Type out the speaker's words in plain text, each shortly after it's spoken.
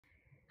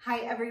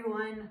Hi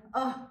everyone.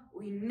 Oh,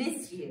 we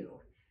miss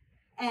you.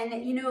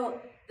 And you know,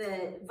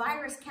 the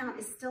virus count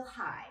is still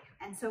high,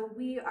 and so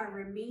we are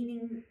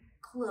remaining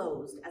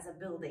closed as a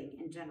building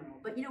in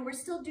general. But you know, we're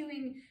still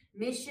doing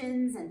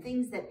missions and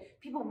things that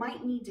people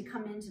might need to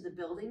come into the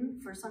building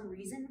for some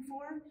reason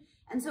for.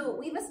 And so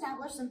we've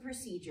established some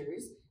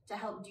procedures to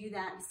help do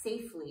that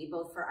safely,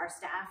 both for our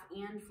staff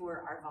and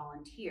for our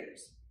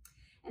volunteers.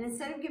 And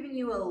instead of giving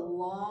you a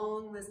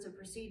long list of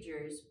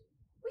procedures,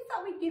 we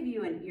thought we'd give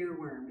you an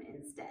earworm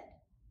instead.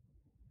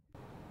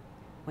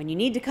 When you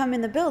need to come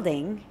in the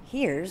building,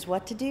 here's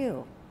what to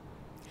do.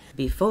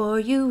 Before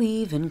you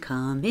even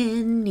come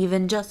in,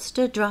 even just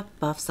to drop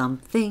off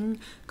something,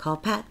 call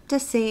Pat to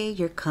say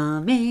you're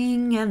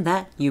coming and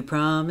that you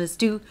promise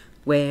to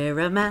wear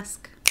a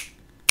mask.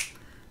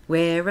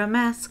 Wear a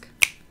mask.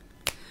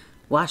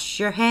 Wash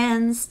your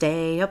hands,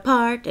 stay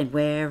apart, and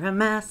wear a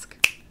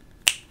mask.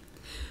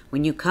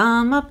 When you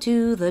come up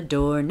to the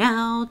door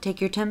now, take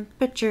your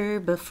temperature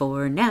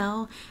before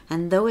now,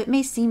 and though it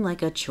may seem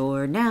like a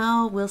chore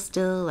now, we'll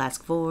still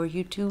ask for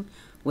you to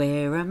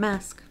wear a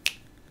mask.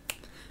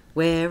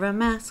 Wear a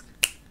mask.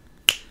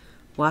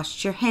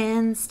 Wash your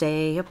hands,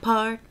 stay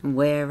apart, and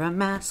wear a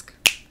mask.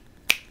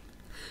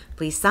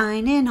 Please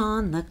sign in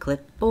on the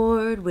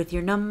clipboard with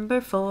your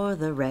number for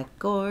the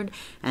record,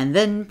 and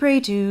then pray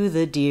to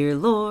the dear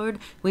Lord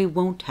we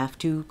won't have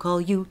to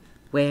call you.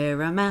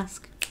 Wear a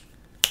mask.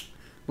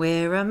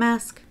 Wear a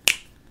mask.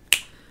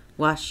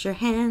 Wash your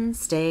hands,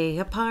 stay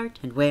apart,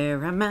 and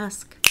wear a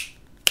mask.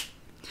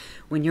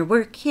 When your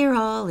work here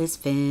all is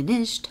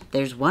finished,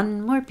 there's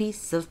one more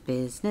piece of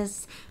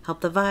business. Help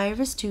the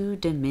virus to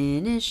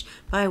diminish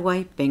by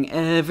wiping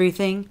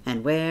everything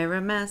and wear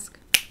a mask.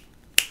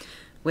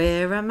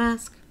 Wear a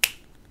mask.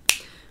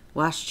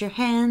 Wash your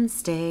hands,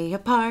 stay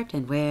apart,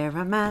 and wear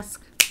a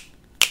mask.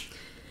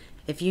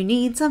 If you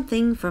need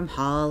something from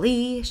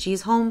Holly,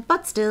 she's home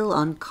but still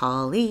on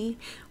collie,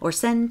 or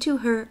send to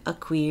her a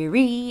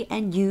query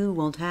and you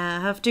won't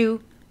have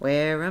to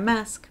wear a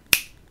mask.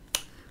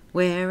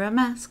 Wear a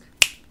mask.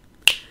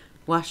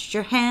 Wash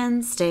your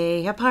hands,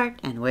 stay apart,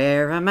 and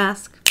wear a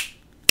mask.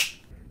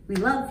 We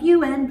love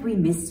you and we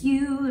miss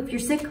you. If you're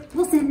sick,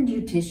 we'll send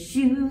you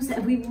tissues,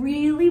 and we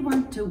really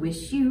want to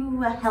wish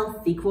you a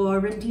healthy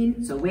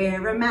quarantine, so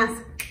wear a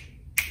mask.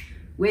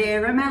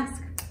 Wear a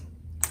mask.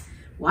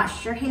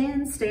 Wash your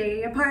hands,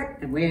 stay apart,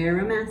 and wear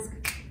a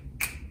mask.